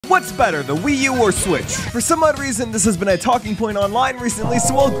What's better, the Wii U or Switch? For some odd reason, this has been a talking point online recently,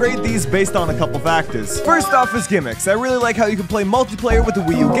 so I'll grade these based on a couple factors. First off is gimmicks. I really like how you can play multiplayer with the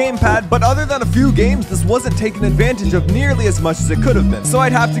Wii U gamepad, but other than a few games, this wasn't taken advantage of nearly as much as it could have been. So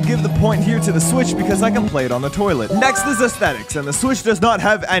I'd have to give the point here to the Switch because I can play it on the toilet. Next is aesthetics, and the Switch does not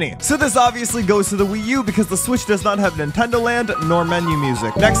have any. So this obviously goes to the Wii U because the Switch does not have Nintendo Land nor menu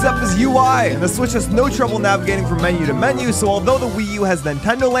music. Next up is UI, and the Switch has no trouble navigating from menu to menu, so although the Wii U has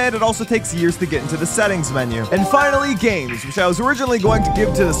Nintendo Land, it also takes years to get into the settings menu. And finally, games, which I was originally going to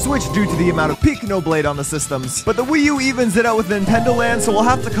give to the Switch due to the amount of peak no blade on the systems. But the Wii U evens it out with Nintendo Land, so we'll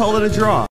have to call it a draw.